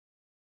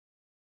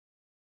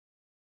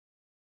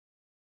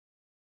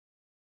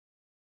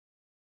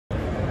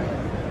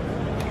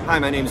Hi,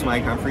 my name is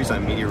Mike Humphreys.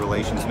 I'm Media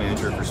Relations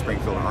Manager for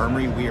Springfield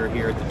Armory. We are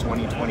here at the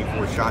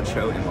 2024 SHOT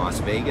Show in Las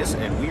Vegas,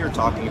 and we are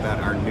talking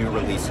about our new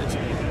releases.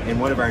 And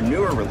one of our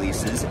newer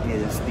releases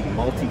is the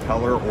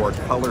multicolor or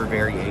color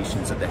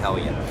variations of the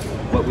Hellion.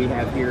 What we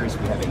have here is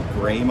we have a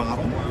gray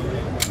model,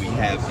 we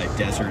have a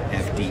desert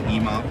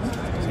FDE model,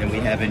 and we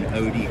have an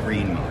OD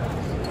green model.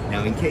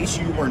 Now, in case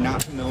you are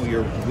not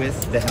familiar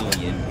with the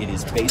Hellion, it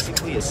is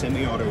basically a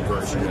semi-auto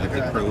version of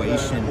the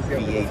Croatian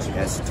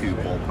VHS-2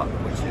 bullpup,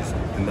 which is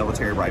the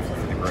military rifle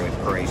for the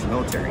Croatian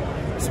military.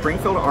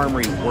 Springfield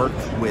Armory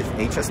worked with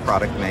HS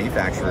product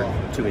manufacturer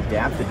to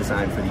adapt the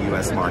design for the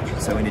U.S.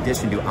 market. So in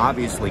addition to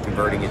obviously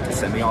converting it to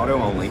semi-auto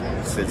only,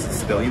 since it's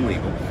civilian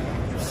legal,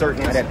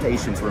 certain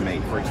adaptations were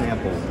made. For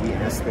example, we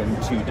asked them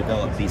to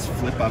develop these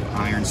flip-up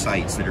iron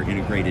sights that are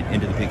integrated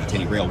into the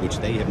Picatinny rail, which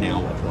they have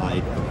now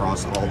applied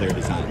across all their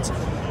designs.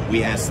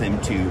 We asked them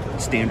to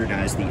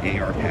standardize the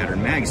AR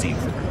pattern magazine.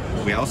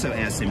 We also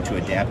asked them to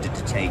adapt it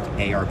to take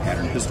AR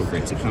pattern pistol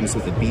grips. It comes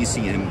with a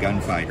BCM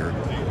Gunfighter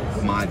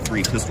Mod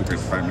 3 pistol grip,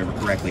 if I remember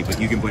correctly, but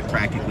you can put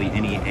practically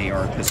any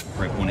AR pistol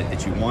grip on it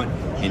that you want.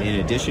 And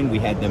in addition, we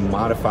had them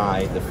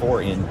modify the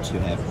fore-end to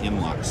have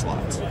M-lock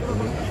slots.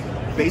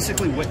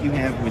 Basically, what you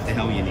have with the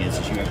Hellion is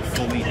you have a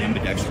fully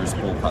ambidextrous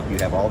bullpup. You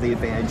have all the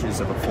advantages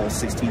of a full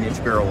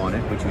 16-inch barrel on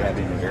it, which you have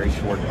in a very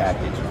short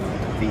package.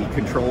 The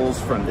controls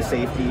from the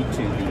safety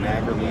to the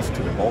mag release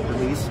to the bolt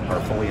release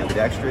are fully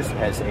ambidextrous. It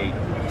has a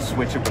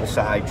switchable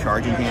side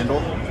charging handle,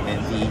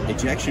 and the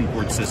ejection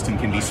port system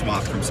can be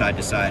swapped from side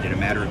to side in a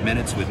matter of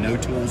minutes with no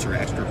tools or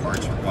extra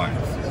parts required.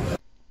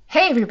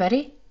 Hey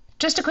everybody,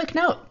 just a quick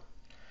note.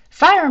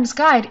 Firearms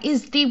Guide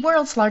is the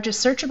world's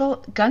largest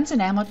searchable guns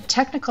and ammo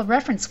technical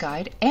reference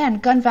guide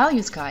and gun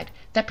values guide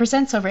that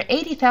presents over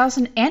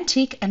 80,000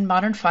 antique and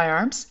modern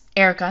firearms,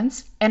 air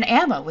guns, and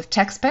ammo with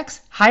tech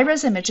specs,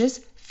 high-res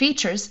images,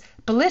 features,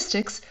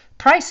 ballistics,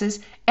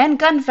 prices, and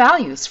gun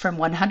values from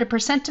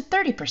 100% to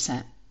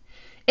 30%.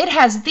 It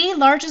has the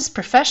largest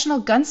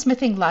professional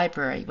gunsmithing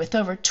library with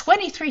over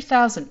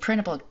 23,000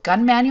 printable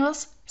gun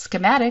manuals,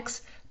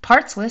 schematics,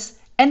 parts lists,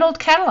 and old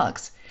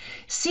catalogs.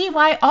 See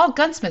why all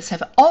gunsmiths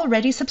have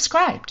already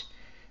subscribed.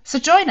 So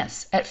join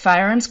us at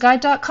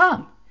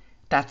firearmsguide.com.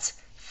 That's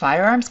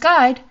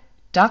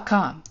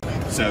firearmsguide.com.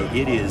 So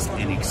it is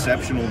an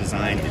exceptional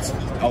design. It's in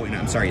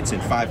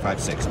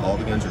 5.56. All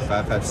the guns are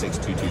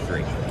 5.56,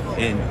 223.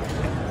 And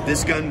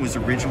this gun was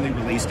originally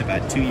released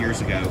about 2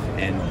 years ago,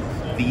 and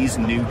these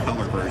new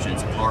color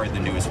versions are the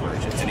newest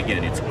versions. And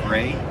again, it's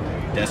gray,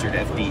 desert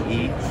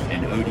FDE,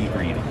 and OD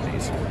green on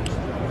these.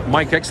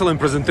 Mike, excellent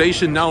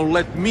presentation. Now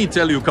let me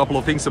tell you a couple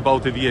of things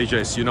about the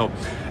VHS.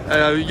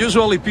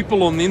 Usually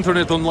people on the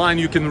internet online,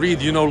 you can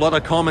read, a lot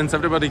of comments,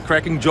 everybody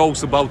cracking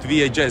jokes about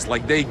VHS,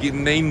 like they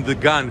named the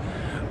gun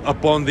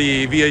upon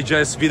the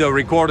VHS video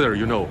recorder,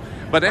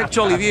 But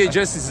actually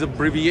VHS is an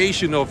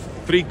abbreviation of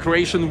three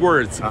Croatian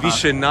words,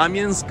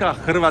 Višenamjenska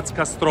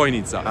Hrvatska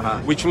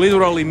strojnica, which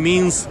literally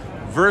means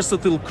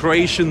versatile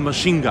Croatian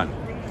machine gun.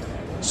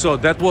 So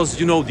that was,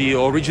 the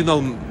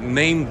original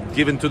name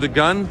given to the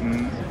gun.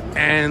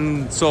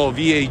 And so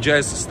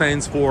VHS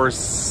stands for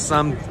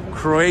some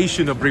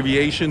Croatian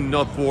abbreviation,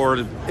 not for,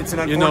 it's an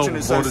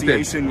unfortunate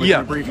association with an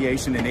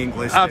abbreviation in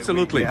English.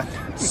 Absolutely.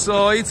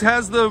 So it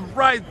has the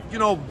right,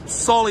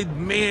 solid,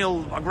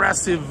 male,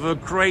 aggressive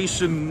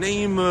Croatian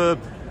name, a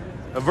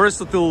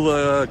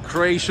versatile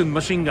Croatian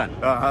machine gun.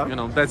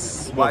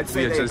 That's what I'd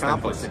say VHS they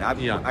accomplished it.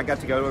 I got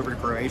to go over to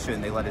Croatia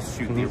and they let us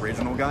shoot the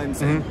original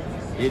guns. And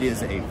it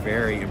is a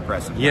very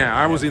impressive gun.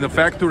 I was in the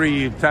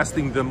factory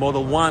testing the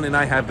Model 1, and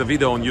I have the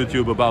video on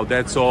YouTube about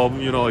that. So,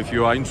 if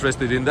you are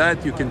interested in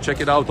that, you can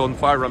check it out on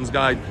Firearms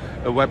Guide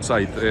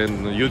website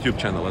and YouTube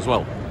channel as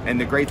well. And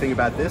the great thing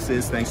about this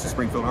is, thanks to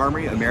Springfield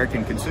Armory,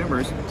 American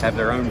consumers have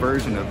their own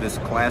version of this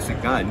classic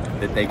gun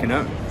that they can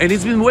own. And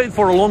it's been waiting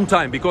for a long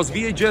time, because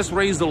VHS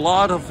raised a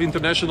lot of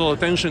international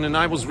attention, and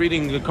I was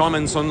reading the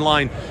comments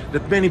online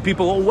that many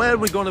people, where are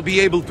we going to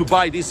be able to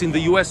buy this in the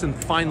US? And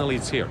finally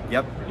it's here.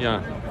 Yep.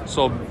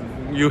 So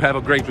you have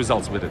a great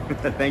results with it.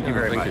 Thank you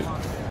very much.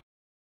 Thank you.